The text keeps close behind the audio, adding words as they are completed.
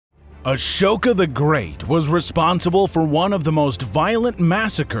Ashoka the Great was responsible for one of the most violent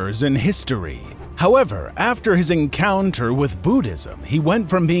massacres in history. However, after his encounter with Buddhism, he went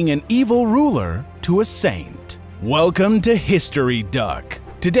from being an evil ruler to a saint. Welcome to History Duck.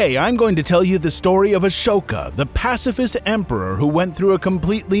 Today I'm going to tell you the story of Ashoka, the Pacifist Emperor who went through a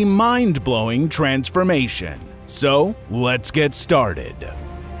completely mind-blowing transformation. So, let's get started.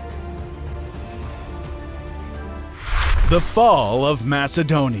 The fall of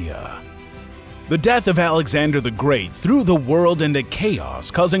Macedonia. The death of Alexander the Great threw the world into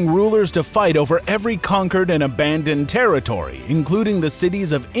chaos, causing rulers to fight over every conquered and abandoned territory, including the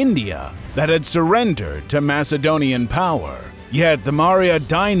cities of India that had surrendered to Macedonian power. Yet the Maurya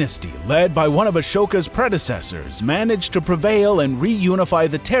dynasty, led by one of Ashoka's predecessors, managed to prevail and reunify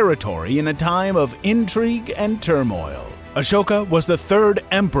the territory in a time of intrigue and turmoil. Ashoka was the third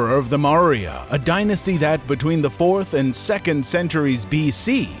emperor of the Maurya, a dynasty that, between the 4th and 2nd centuries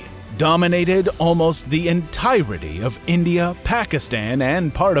BC, dominated almost the entirety of India, Pakistan,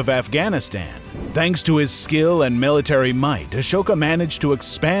 and part of Afghanistan. Thanks to his skill and military might, Ashoka managed to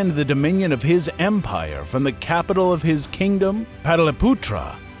expand the dominion of his empire from the capital of his kingdom,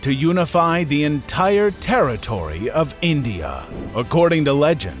 Pataliputra, to unify the entire territory of India. According to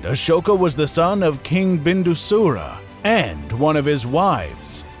legend, Ashoka was the son of King Bindusara and one of his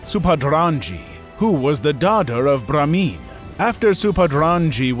wives, Subhadranji, who was the daughter of Brahmin. After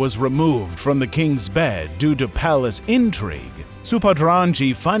Subhadranji was removed from the king's bed due to palace intrigue,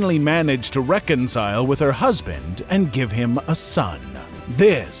 Subhadranji finally managed to reconcile with her husband and give him a son.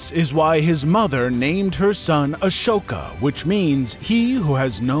 This is why his mother named her son Ashoka, which means he who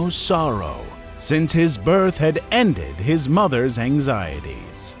has no sorrow, since his birth had ended his mother's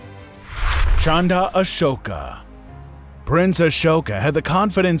anxieties. Chanda Ashoka. Prince Ashoka had the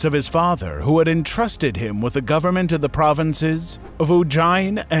confidence of his father, who had entrusted him with the government of the provinces of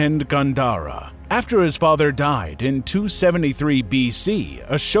Ujjain and Gandhara. After his father died in 273 BC,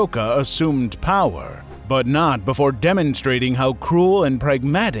 Ashoka assumed power, but not before demonstrating how cruel and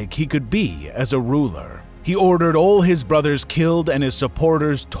pragmatic he could be as a ruler. He ordered all his brothers killed and his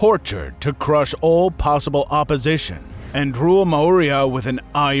supporters tortured to crush all possible opposition and rule Maurya with an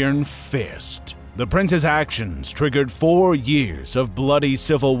iron fist. The prince's actions triggered 4 years of bloody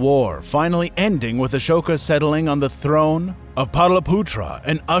civil war, finally ending with Ashoka settling on the throne of Pataliputra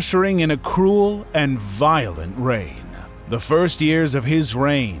and ushering in a cruel and violent reign. The first years of his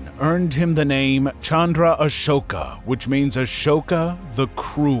reign earned him the name Chandra Ashoka, which means Ashoka the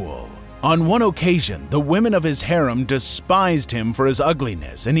Cruel. On one occasion, the women of his harem despised him for his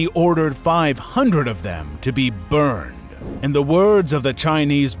ugliness, and he ordered 500 of them to be burned. In the words of the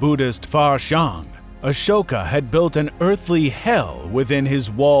Chinese Buddhist Fa Xiang, Ashoka had built an earthly hell within his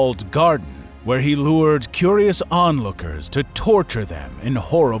walled garden, where he lured curious onlookers to torture them in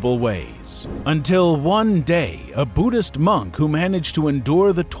horrible ways. Until one day, a Buddhist monk who managed to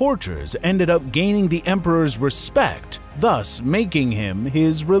endure the tortures ended up gaining the emperor's respect, thus making him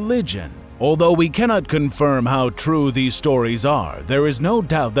his religion. Although we cannot confirm how true these stories are, there is no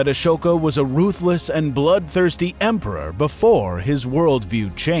doubt that Ashoka was a ruthless and bloodthirsty emperor before his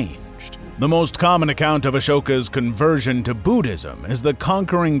worldview changed. The most common account of Ashoka's conversion to Buddhism is the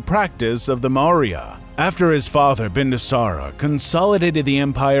conquering practice of the Maurya. After his father Bindusara consolidated the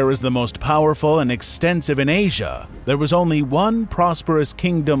empire as the most powerful and extensive in Asia, there was only one prosperous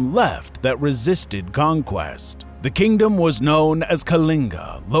kingdom left that resisted conquest. The kingdom was known as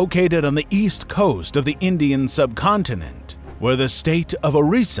Kalinga, located on the east coast of the Indian subcontinent, where the state of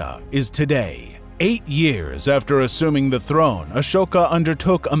Orissa is today. 8 years after assuming the throne, Ashoka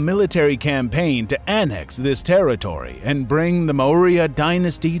undertook a military campaign to annex this territory and bring the Maurya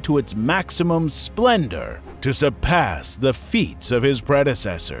dynasty to its maximum splendor to surpass the feats of his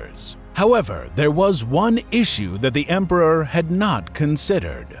predecessors. However, there was one issue that the emperor had not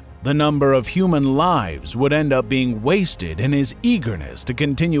considered. The number of human lives would end up being wasted in his eagerness to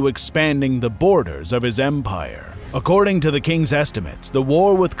continue expanding the borders of his empire. According to the king's estimates, the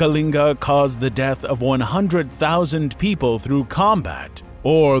war with Kalinga caused the death of 100,000 people through combat,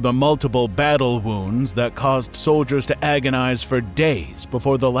 or the multiple battle wounds that caused soldiers to agonize for days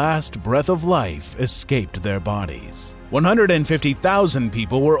before the last breath of life escaped their bodies. 150,000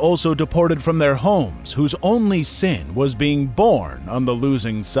 people were also deported from their homes, whose only sin was being born on the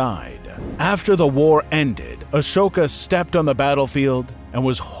losing side. After the war ended, Ashoka stepped on the battlefield and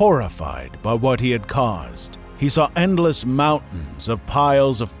was horrified by what he had caused. He saw endless mountains of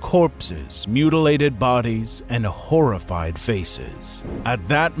piles of corpses, mutilated bodies, and horrified faces. At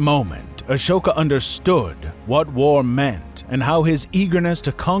that moment, Ashoka understood what war meant and how his eagerness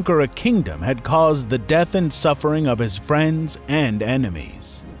to conquer a kingdom had caused the death and suffering of his friends and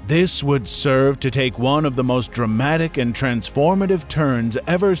enemies. This would serve to take one of the most dramatic and transformative turns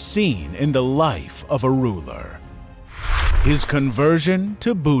ever seen in the life of a ruler: his conversion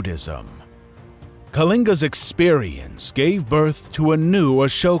to Buddhism. Kalinga's experience gave birth to a new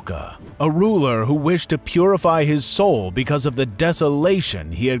Ashoka, a ruler who wished to purify his soul because of the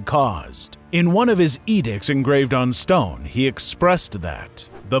desolation he had caused. In one of his edicts engraved on stone, he expressed that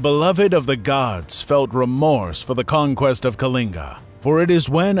the beloved of the gods felt remorse for the conquest of Kalinga, for it is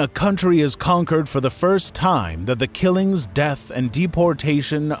when a country is conquered for the first time that the killings, death, and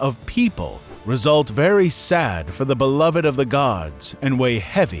deportation of people result very sad for the beloved of the gods and weigh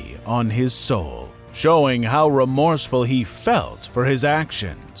heavy on his soul, showing how remorseful he felt for his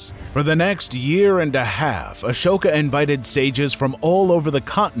actions. For the next year and a half, Ashoka invited sages from all over the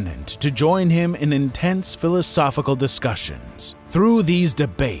continent to join him in intense philosophical discussions. Through these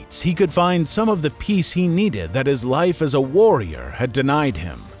debates, he could find some of the peace he needed that his life as a warrior had denied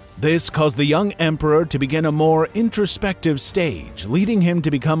him. This caused the young emperor to begin a more introspective stage, leading him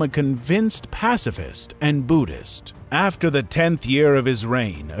to become a convinced pacifist and Buddhist. After the 10th year of his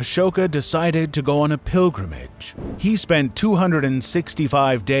reign, Ashoka decided to go on a pilgrimage. He spent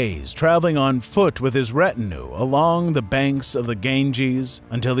 265 days traveling on foot with his retinue along the banks of the Ganges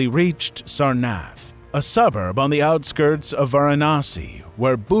until he reached Sarnath, a suburb on the outskirts of Varanasi,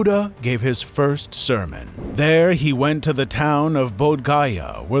 where Buddha gave his first sermon. There he went to the town of Bodh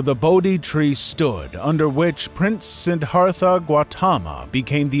Gaya, where the Bodhi tree stood, under which Prince Siddhartha Gautama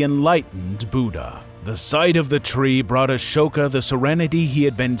became the enlightened Buddha. The sight of the tree brought Ashoka the serenity he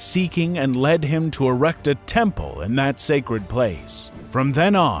had been seeking and led him to erect a temple in that sacred place. From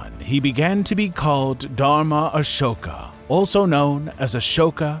then on, he began to be called Dharma Ashoka, also known as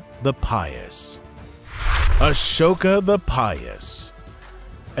Ashoka the Pious. Ashoka the Pious.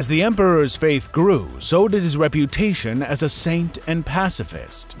 As the emperor's faith grew, so did his reputation as a saint and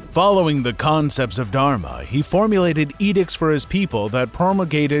pacifist. Following the concepts of Dharma, he formulated edicts for his people that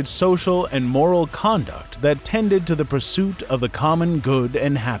promulgated social and moral conduct that tended to the pursuit of the common good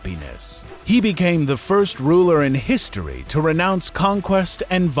and happiness. He became the first ruler in history to renounce conquest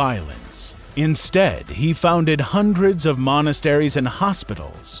and violence. Instead, he founded hundreds of monasteries and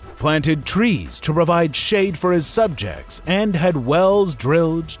hospitals, planted trees to provide shade for his subjects, and had wells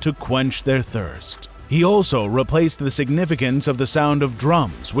drilled to quench their thirst. He also replaced the significance of the sound of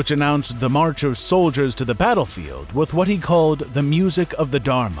drums, which announced the march of soldiers to the battlefield, with what he called the music of the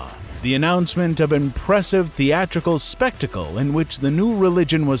Dharma, the announcement of impressive theatrical spectacle in which the new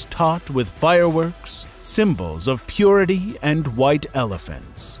religion was taught with fireworks, symbols of purity, and white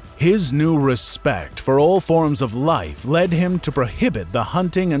elephants. His new respect for all forms of life led him to prohibit the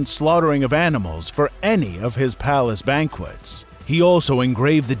hunting and slaughtering of animals for any of his palace banquets. He also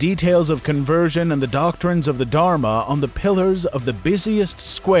engraved the details of conversion and the doctrines of the Dharma on the pillars of the busiest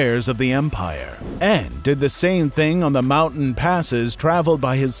squares of the empire, and did the same thing on the mountain passes traveled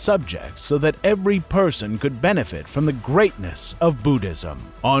by his subjects so that every person could benefit from the greatness of Buddhism.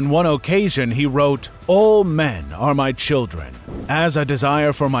 On one occasion, he wrote, "All men are my children. As I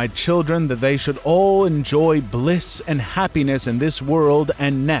desire for my children that they should all enjoy bliss and happiness in this world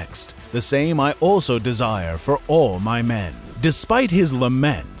and next, the same I also desire for all my men." Despite his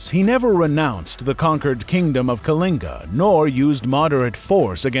laments, he never renounced the conquered kingdom of Kalinga, nor used moderate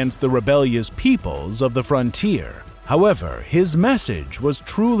force against the rebellious peoples of the frontier. However, his message was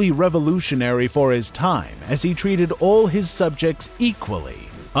truly revolutionary for his time, as he treated all his subjects equally,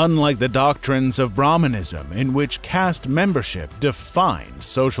 unlike the doctrines of Brahmanism, in which caste membership defined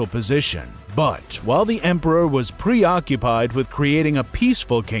social position. But while the emperor was preoccupied with creating a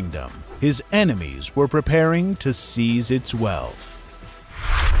peaceful kingdom, his enemies were preparing to seize its wealth.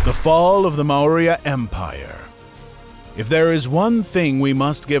 The fall of the Maurya Empire. If there is one thing we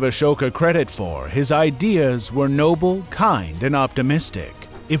must give Ashoka credit for, his ideas were noble, kind, and optimistic.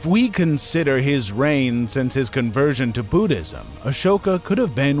 If we consider his reign since his conversion to Buddhism, Ashoka could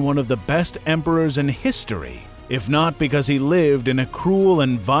have been one of the best emperors in history, if not because he lived in a cruel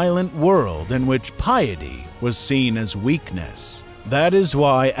and violent world in which piety was seen as weakness. That is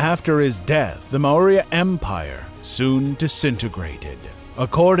why, after his death, the Maurya Empire soon disintegrated.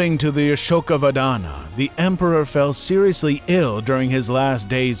 According to the Ashoka the emperor fell seriously ill during his last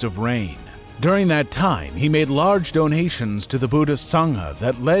days of reign. During that time, he made large donations to the Buddhist Sangha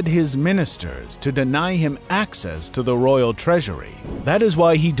that led his ministers to deny him access to the royal treasury. That is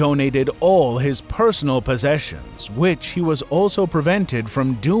why he donated all his personal possessions, which he was also prevented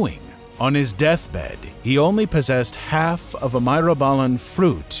from doing. On his deathbed, he only possessed half of a myrobalan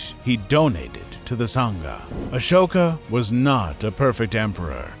fruit he donated to the Sangha. Ashoka was not a perfect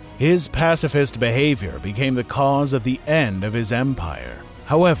emperor. His pacifist behavior became the cause of the end of his empire.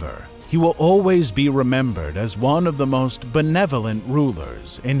 However, he will always be remembered as one of the most benevolent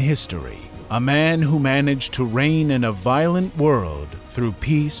rulers in history, a man who managed to reign in a violent world through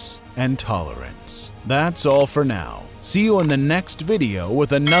peace and tolerance. That's all for now. See you in the next video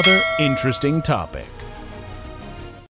with another interesting topic.